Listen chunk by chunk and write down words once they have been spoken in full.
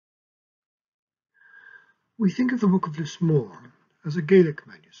We think of the Book of Lismore as a Gaelic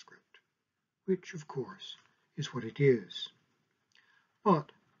manuscript, which, of course, is what it is.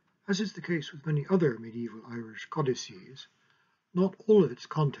 But, as is the case with many other medieval Irish codices, not all of its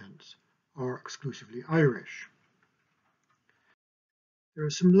contents are exclusively Irish. There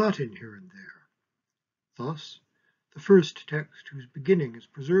is some Latin here and there. Thus, the first text whose beginning is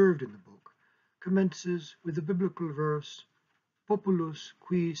preserved in the book commences with the biblical verse, Populus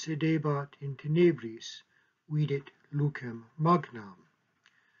qui sedebat in tenebris vidit lucem magnam.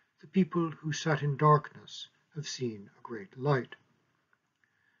 The people who sat in darkness have seen a great light.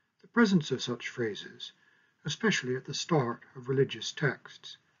 The presence of such phrases, especially at the start of religious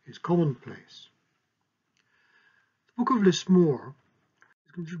texts, is commonplace. The Book of Lismore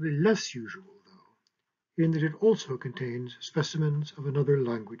is considerably less usual, though, in that it also contains specimens of another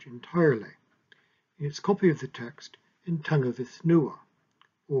language entirely, in its copy of the text In Tenga Bithnua,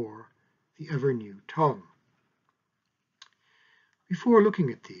 or the ever-new tongue. Before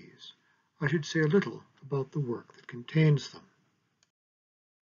looking at these, I should say a little about the work that contains them.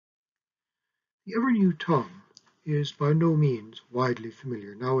 The ever-new tongue is by no means widely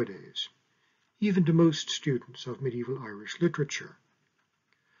familiar nowadays, even to most students of medieval Irish literature.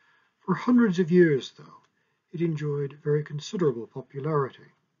 For hundreds of years, though, it enjoyed very considerable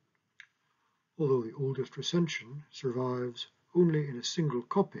popularity. Although the oldest recension survives only in a single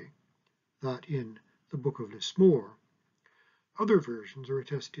copy, that in the Book of Lismore, other versions are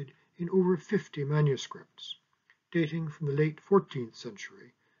attested in over 50 manuscripts, dating from the late 14th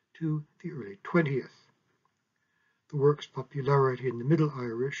century to the early 20th. The work's popularity in the Middle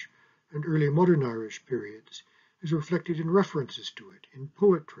Irish and early modern Irish periods is reflected in references to it in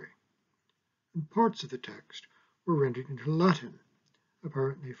poetry, and parts of the text were rendered into Latin,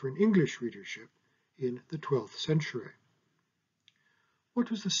 apparently for an English readership, in the 12th century.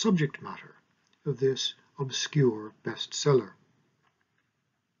 What was the subject matter of this obscure bestseller?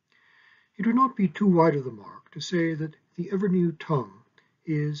 It would not be too wide of the mark to say that the ever-new tongue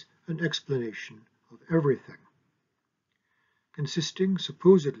is an explanation of everything. Consisting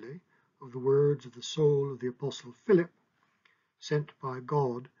supposedly of the words of the soul of the Apostle Philip, sent by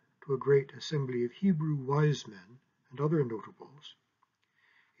God to a great assembly of Hebrew wise men and other notables,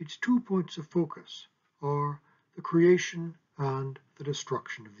 its 2 points of focus are the creation and the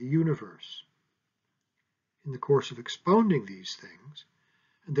destruction of the universe. In the course of expounding these things,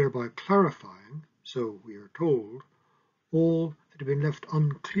 and thereby clarifying, so we are told, all that had been left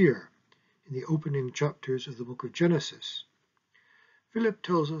unclear in the opening chapters of the book of Genesis, Philip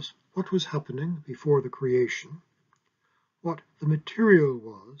tells us what was happening before the creation, what the material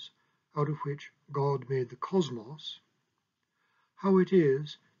was out of which God made the cosmos, how it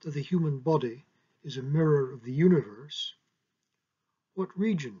is that the human body is a mirror of the universe, what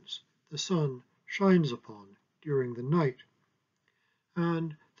regions the sun shines upon during the night,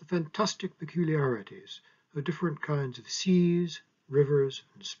 and the fantastic peculiarities of different kinds of seas, rivers,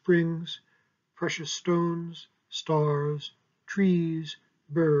 and springs, precious stones, stars, trees,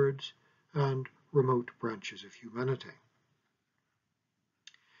 birds, and remote branches of humanity.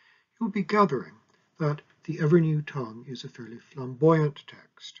 You will be gathering that the ever-new tongue is a fairly flamboyant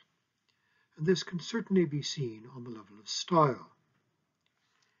text, and this can certainly be seen on the level of style.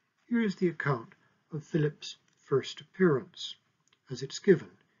 Here is the account of Philip's first appearance, as it's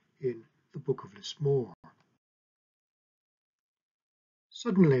given in the Book of Lismore.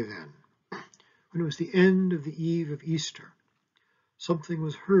 Suddenly then, when it was the end of the eve of Easter, something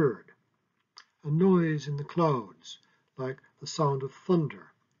was heard, a noise in the clouds, like the sound of thunder,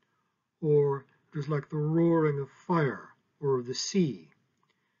 or it was like the roaring of fire or of the sea.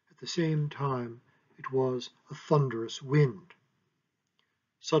 At the same time, it was a thunderous wind.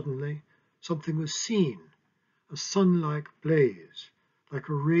 Suddenly, something was seen, a sun-like blaze, like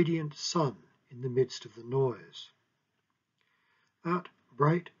a radiant sun in the midst of the noise. That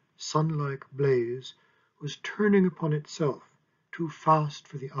bright, sun-like blaze was turning upon itself, too fast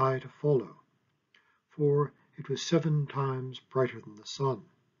for the eye to follow, for it was 7 times brighter than the sun.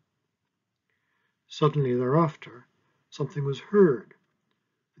 Suddenly thereafter, something was heard,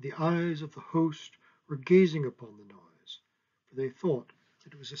 for the eyes of the host were gazing upon the noise, for they thought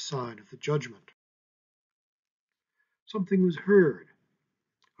that it was a sign of the judgment. Something was heard,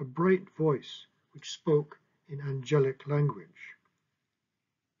 a bright voice which spoke in angelic language.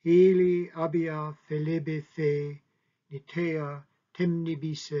 Eli abia felebe the nitea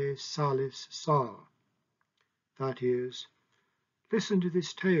temnibise salis sal. That is, listen to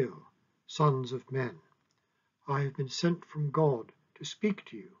this tale, sons of men. I have been sent from God to speak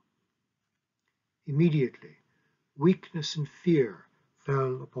to you. Immediately, weakness and fear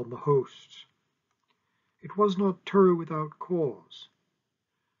fell upon the hosts. It was not terror without cause.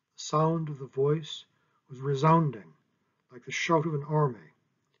 The sound of the voice was resounding, like the shout of an army,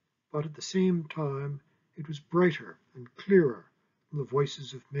 but at the same time it was brighter and clearer than the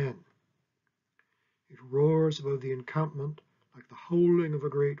voices of men. It roars above the encampment like the howling of a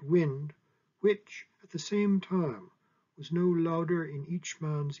great wind, which, at the same time, was no louder in each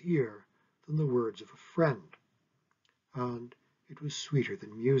man's ear than the words of a friend, and it was sweeter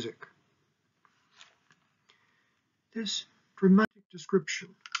than music. This dramatic description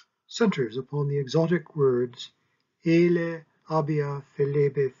centers upon the exotic words ele abia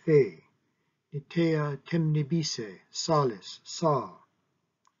felebe fe, nitea temnibise salis sa.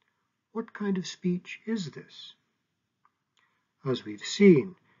 What kind of speech is this? As we've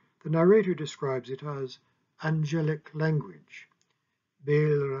seen, the narrator describes it as angelic language,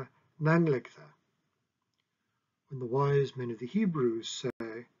 beilra nanglektha. When the wise men of the Hebrews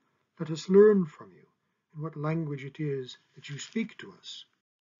say, "Let us learn from you in what language it is that you speak to us,"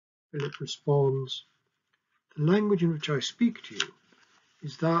 Philip responds, "The language in which I speak to you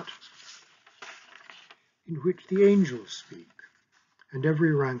is that in which the angels speak, and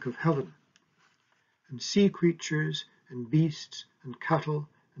every rank of heaven, and sea creatures, and beasts, and cattle,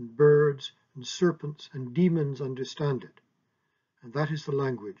 and birds, and serpents, and demons understand it, and that is the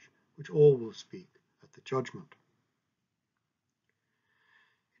language which all will speak at the judgment."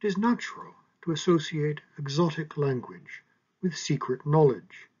 It is natural to associate exotic language with secret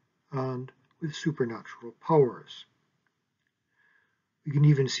knowledge and with supernatural powers. We can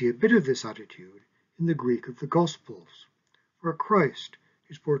even see a bit of this attitude in the Greek of the Gospels, where Christ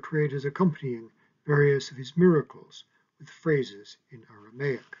is portrayed as accompanying various of his miracles with phrases in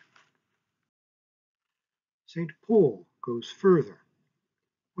Aramaic. St. Paul goes further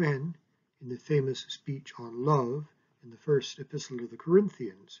when, in the famous speech on love in the first epistle to the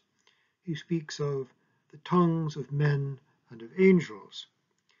Corinthians, he speaks of the tongues of men and of angels.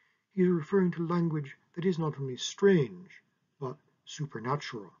 He is referring to language that is not only strange, but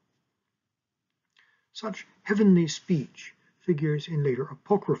supernatural. Such heavenly speech figures in later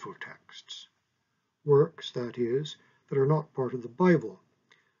apocryphal texts, works, that is, that are not part of the Bible,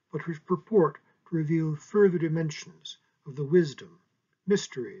 but which purport to reveal further dimensions of the wisdom,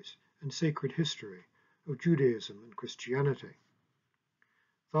 mysteries, and sacred history of Judaism and Christianity.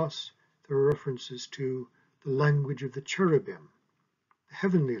 Thus, there are references to the language of the cherubim, the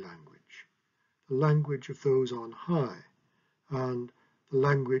heavenly language, the language of those on high, and the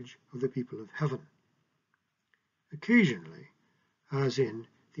language of the people of heaven. Occasionally, as in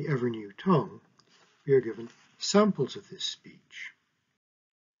the ever-new tongue, we are given samples of this speech.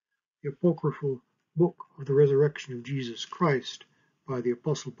 The apocryphal Book of the Resurrection of Jesus Christ by the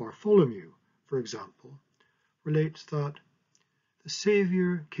Apostle Bartholomew, for example, relates that the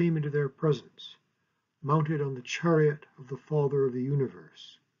Saviour came into their presence, mounted on the chariot of the Father of the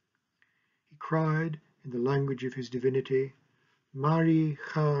universe. He cried, in the language of his divinity, Mari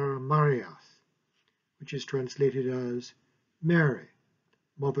char Mariath, which is translated as Mary,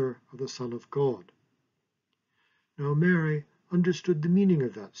 Mother of the Son of God. Now Mary understood the meaning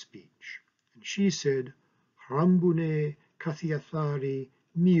of that speech, and she said, Rambune kathiathari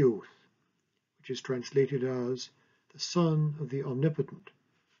miuth, which is translated as the Son of the Omnipotent,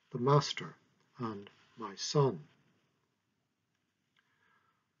 the Master, and my Son.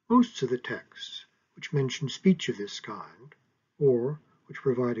 Most of the texts which mention speech of this kind, or which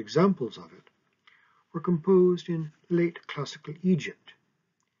provide examples of it, were composed in late classical Egypt,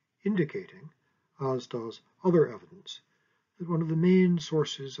 indicating, as does other evidence, that one of the main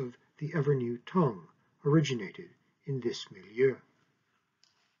sources of the ever-new tongue originated in this milieu.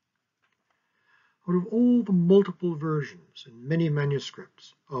 Out of all the multiple versions and many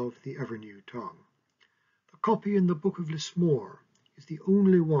manuscripts of the ever-new tongue, the copy in the Book of Lismore is the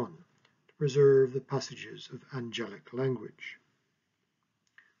only one to preserve the passages of angelic language.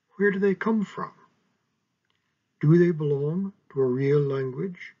 Where do they come from? Do they belong to a real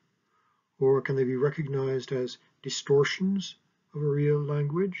language, or can they be recognized as distortions of a real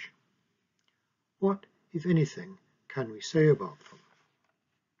language? What, if anything, can we say about them?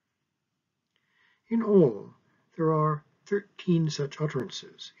 In all, there are 13 such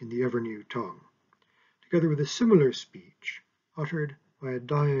utterances in the ever-new tongue, together with a similar speech uttered by a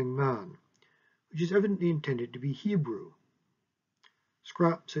dying man, which is evidently intended to be Hebrew.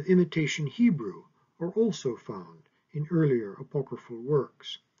 Scraps of imitation Hebrew are also found in earlier apocryphal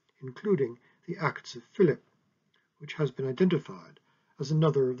works, including the Acts of Philip, which has been identified as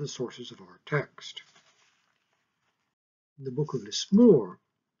another of the sources of our text. In the Book of Lismore,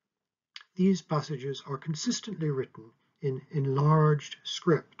 these passages are consistently written in enlarged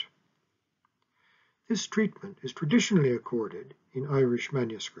script. This treatment is traditionally accorded in Irish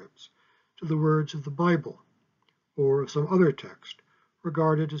manuscripts to the words of the Bible or of some other text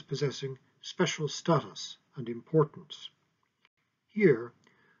regarded as possessing special status and importance. Here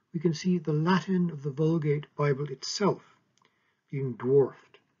we can see the Latin of the Vulgate Bible itself being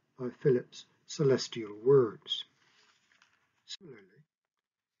dwarfed by Philip's celestial words. Similarly,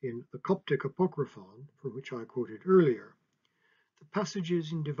 in the Coptic Apocryphon, from which I quoted earlier, the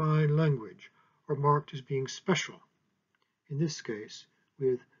passages in divine language are marked as being special, in this case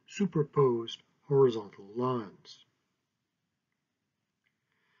with superposed horizontal lines.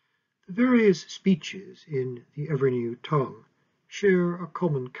 The various speeches in the ever-new tongue share a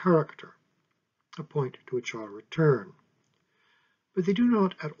common character, a point to which I'll return, but they do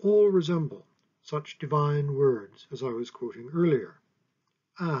not at all resemble such divine words as I was quoting earlier,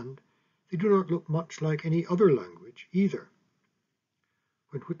 and they do not look much like any other language either.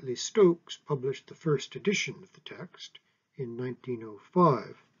 When Whitley Stokes published the first edition of the text in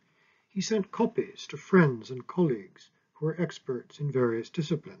 1905, he sent copies to friends and colleagues who were experts in various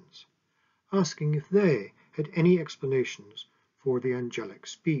disciplines, asking if they had any explanations for the angelic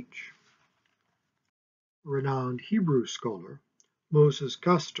speech. A renowned Hebrew scholar, Moses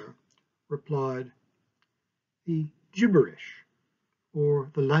Gaster, replied, "The gibberish, or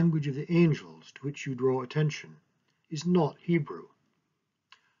the language of the angels to which you draw attention, is not Hebrew.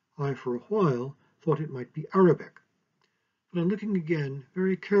 I for a while thought it might be Arabic, but on looking again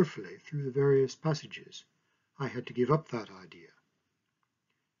very carefully through the various passages, I had to give up that idea.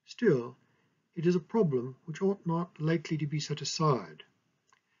 Still, it is a problem which ought not lightly to be set aside,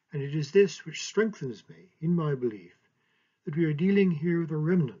 and it is this which strengthens me in my belief that we are dealing here with a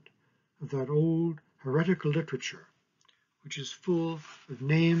remnant of that old heretical literature which is full of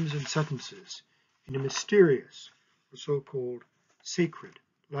names and sentences in a mysterious or so-called sacred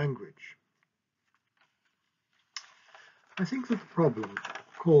language. I think that the problem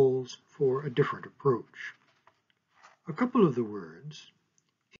calls for a different approach. A couple of the words,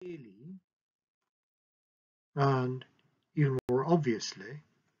 Eli, and even more obviously,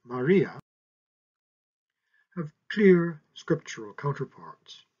 Maria, have clear scriptural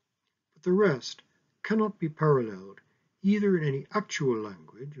counterparts, but the rest cannot be paralleled either in any actual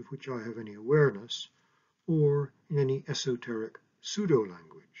language of which I have any awareness, or in any esoteric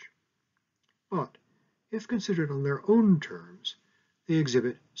pseudo-language. But, if considered on their own terms, they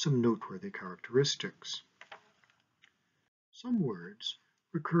exhibit some noteworthy characteristics. Some words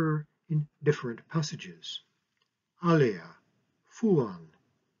recur in different passages: Alea, Fuan,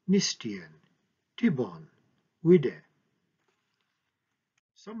 Nistien, Tibon, Wide. In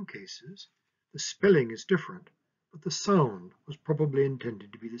some cases, the spelling is different, but the sound was probably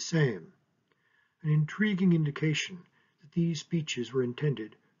intended to be the same, an intriguing indication that these speeches were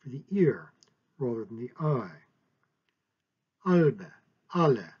intended for the ear rather than the eye. Albe,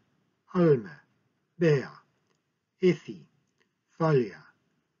 Ale, Alme, Bea, Ethi, Thalia,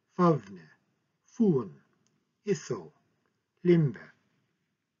 Favne, Fuan, Itho, Limbe.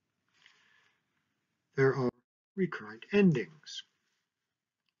 There are recurrent endings: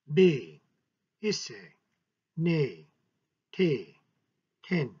 Be, Isse, Ne, Te,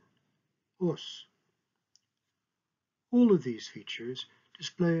 Ten, Os. All of these features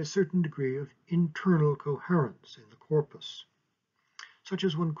display a certain degree of internal coherence in the corpus, such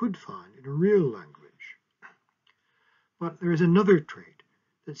as one could find in a real language. But there is another trait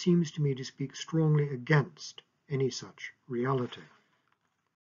that seems to me to speak strongly against any such reality.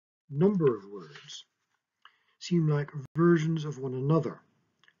 A number of words seem like versions of one another,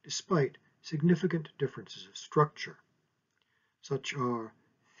 despite significant differences of structure. Such are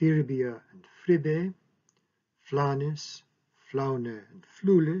Thirbia and Fribe, Flanis, Flaune and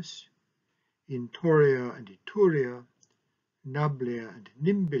Flulis, Intoria and Ituria, Nablea and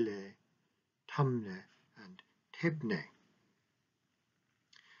Nimbile, Tamne and Tebne.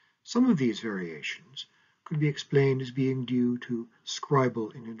 Some of these variations could be explained as being due to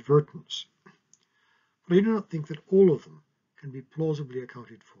scribal inadvertence, but I do not think that all of them can be plausibly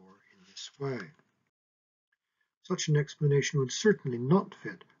accounted for in this way. Such an explanation would certainly not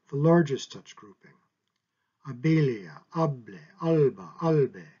fit the largest such grouping: Abelia, Able, Alba,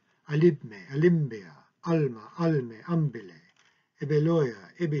 Albe, Alibme, Alimbea, Alma, Alme, Ambile,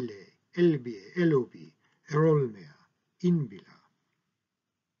 Ebeloia, Ebile, Elbie, Elobi, Erolmea, Inbila.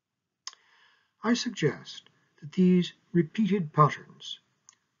 I suggest that these repeated patterns,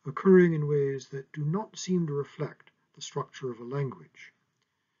 occurring in ways that do not seem to reflect the structure of a language,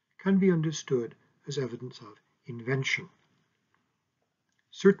 can be understood as evidence of invention.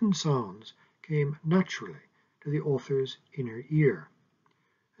 Certain sounds came naturally to the author's inner ear,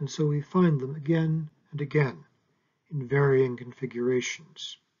 and so we find them again and again in varying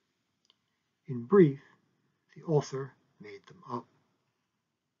configurations. In brief, the author made them up.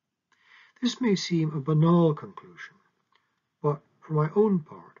 This may seem a banal conclusion, but for my own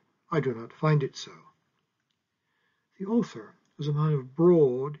part, I do not find it so. The author was a man of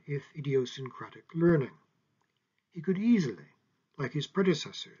broad, if idiosyncratic, learning. He could easily, like his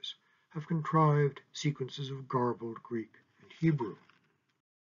predecessors, have contrived sequences of garbled Greek and Hebrew.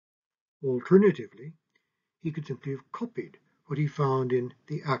 Alternatively, he could simply have copied what he found in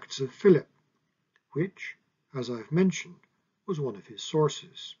the Acts of Philip, which, as I've mentioned, was one of his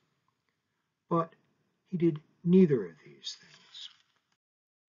sources. But he did neither of these things.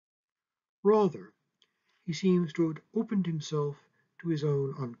 Rather, he seems to have opened himself to his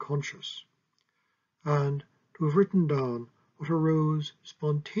own unconscious, and to have written down what arose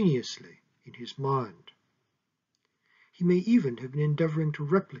spontaneously in his mind. He may even have been endeavoring to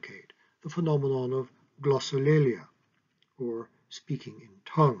replicate the phenomenon of glossolalia, or speaking in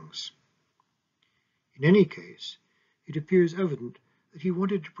tongues. In any case, it appears evident that he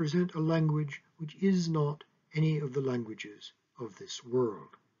wanted to present a language which is not any of the languages of this world.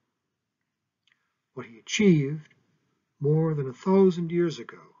 What he achieved more than 1,000 years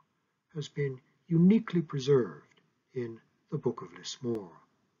ago has been uniquely preserved in the Book of Lismore.